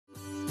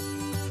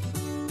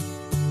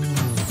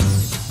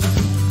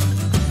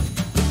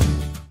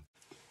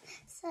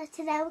So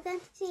today we're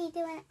going to be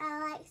doing an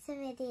Alexa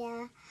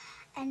video,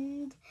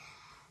 and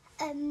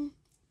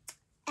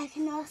I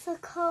can also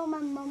call my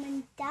mum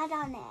and dad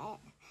on it.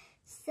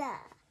 So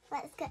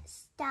let's get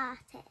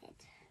started.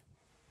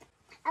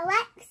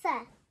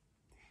 Alexa,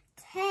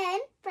 turn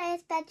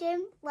Freya's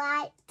bedroom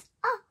light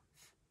off.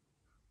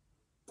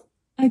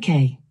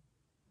 Okay.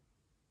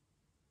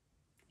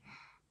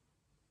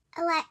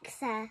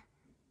 Alexa,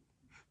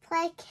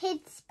 play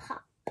Kids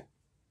Pop.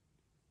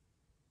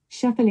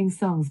 Shuffling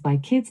songs by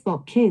Kidz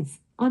Bop Kids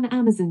on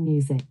Amazon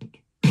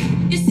Music.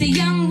 Just a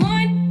young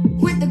one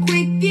with the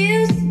quick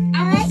views.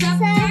 Alexa,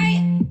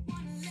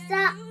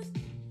 stop.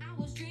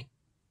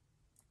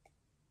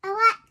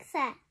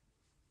 Alexa,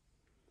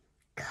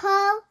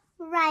 call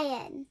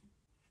Ryan.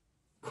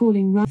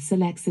 Calling Russ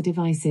Alexa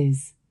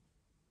devices.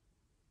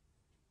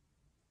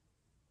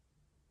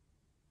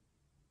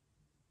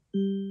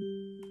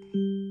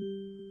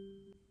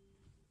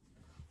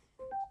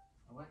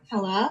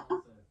 Hello?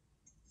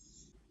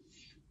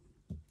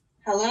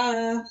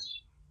 Hello?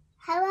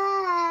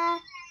 Hello.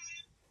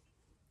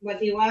 What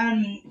do you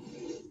want?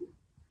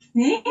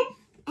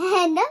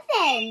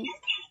 Nothing.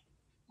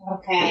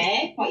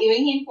 Okay. What are you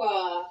ringing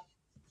for?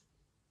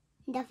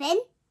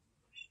 Nothing.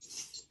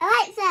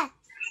 Alexa,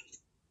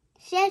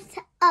 shut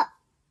up.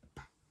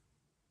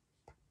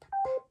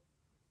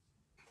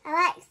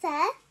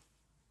 Alexa,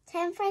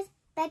 turn Freya's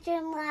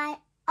bedroom light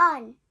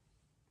on.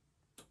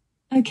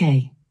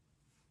 Okay.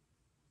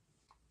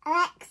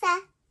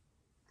 Alexa,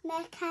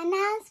 make an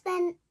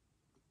announcement.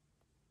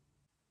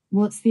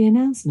 What's the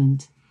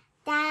announcement?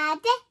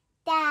 Daddy,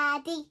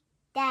 daddy,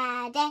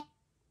 daddy,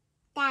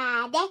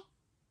 daddy.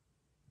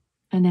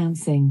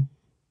 Announcing.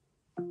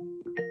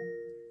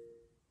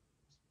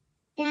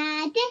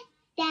 Daddy,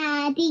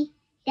 daddy,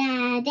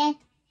 daddy,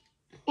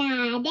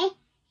 daddy.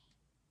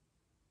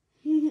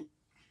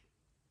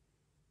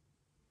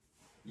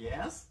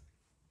 Yes?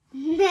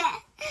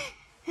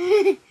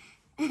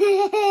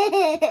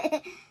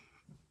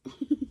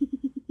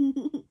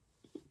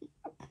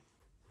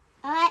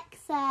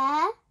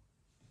 Alexa,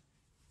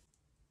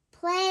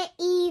 play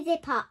Easy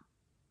Pop.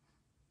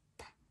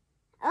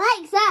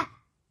 Alexa,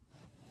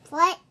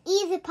 play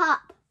Easy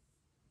Pop.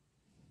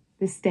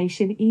 The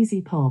station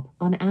Easy Pop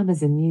on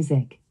Amazon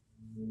Music.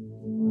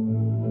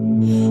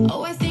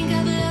 Oh, I think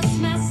I've lost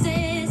my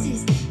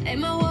senses.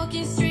 Am I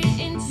walking straight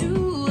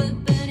into a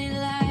burning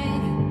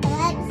light?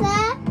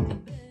 Alexa,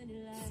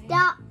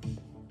 stop.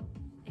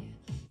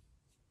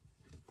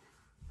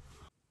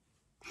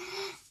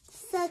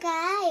 So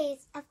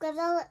guys, I've got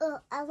a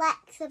little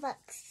Alexa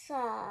box.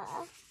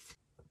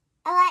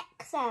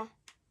 Alexa,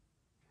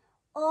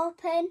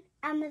 open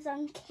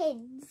Amazon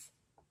Kids.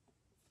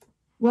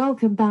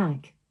 Welcome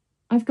back.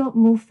 I've got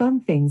more fun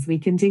things we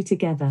can do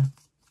together.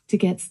 To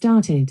get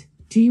started,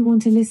 do you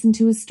want to listen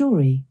to a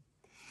story,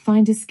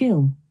 find a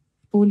skill,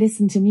 or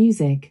listen to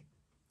music?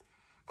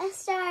 A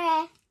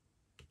story.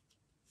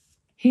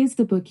 Here's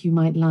the book you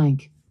might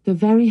like, The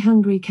Very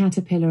Hungry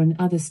Caterpillar and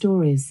Other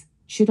Stories.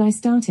 Should I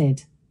start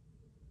it?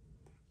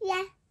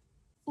 Yeah.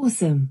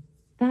 Awesome.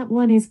 That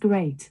one is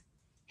great.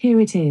 Here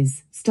it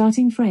is,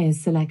 starting Freya's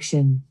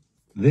selection.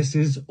 This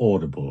is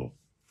Audible.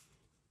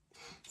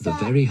 The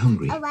Very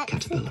Hungry Alexa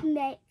Caterpillar. can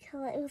make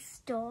little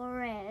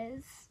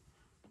stories.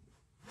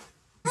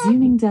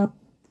 Zooming down.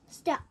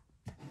 Stop.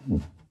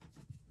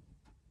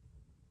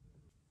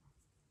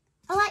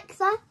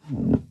 Alexa,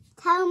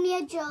 tell me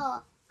a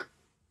joke.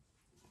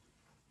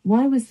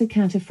 Why was the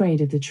cat afraid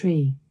of the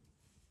tree?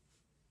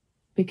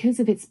 Because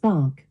of its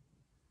bark.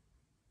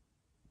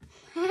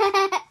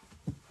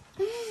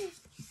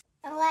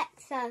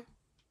 Alexa,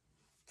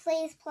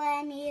 please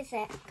play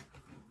music.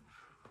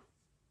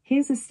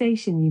 Here's a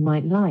station you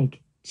might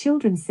like,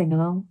 Children's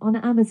Sing-Along on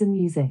Amazon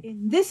Music.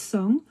 In this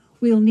song,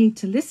 we'll need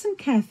to listen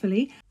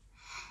carefully.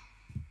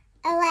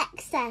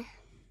 Alexa,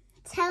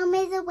 tell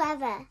me the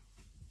weather.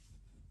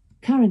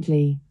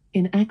 Currently,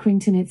 in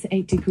Accrington it's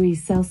 8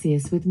 degrees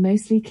Celsius with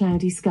mostly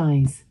cloudy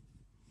skies.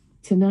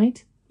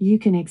 Tonight, you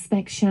can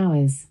expect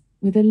showers,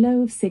 with a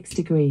low of 6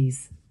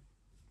 degrees.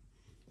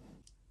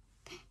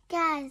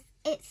 Guys,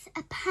 it's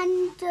a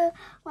panda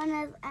one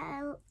of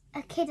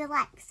a Kid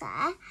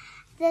Alexa.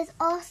 There's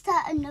also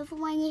another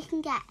one you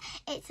can get.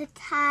 It's a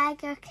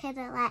tiger Kid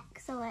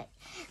Alexa, which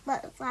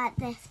looks like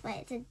this, but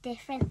it's a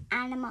different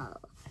animal.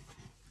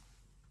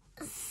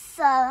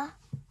 So,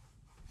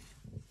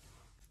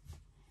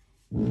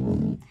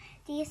 do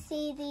you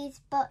see these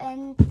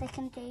buttons? They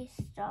can do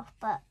stuff,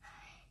 but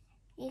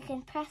you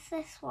can press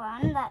this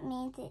one. That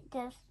means it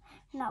does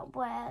not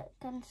work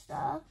and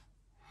stuff.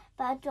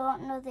 But I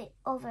don't know the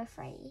other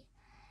three.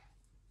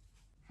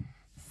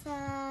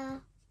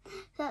 So,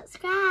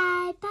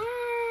 subscribe. Bye.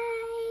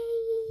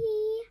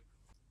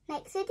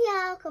 Next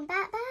video. Come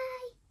back. Bye.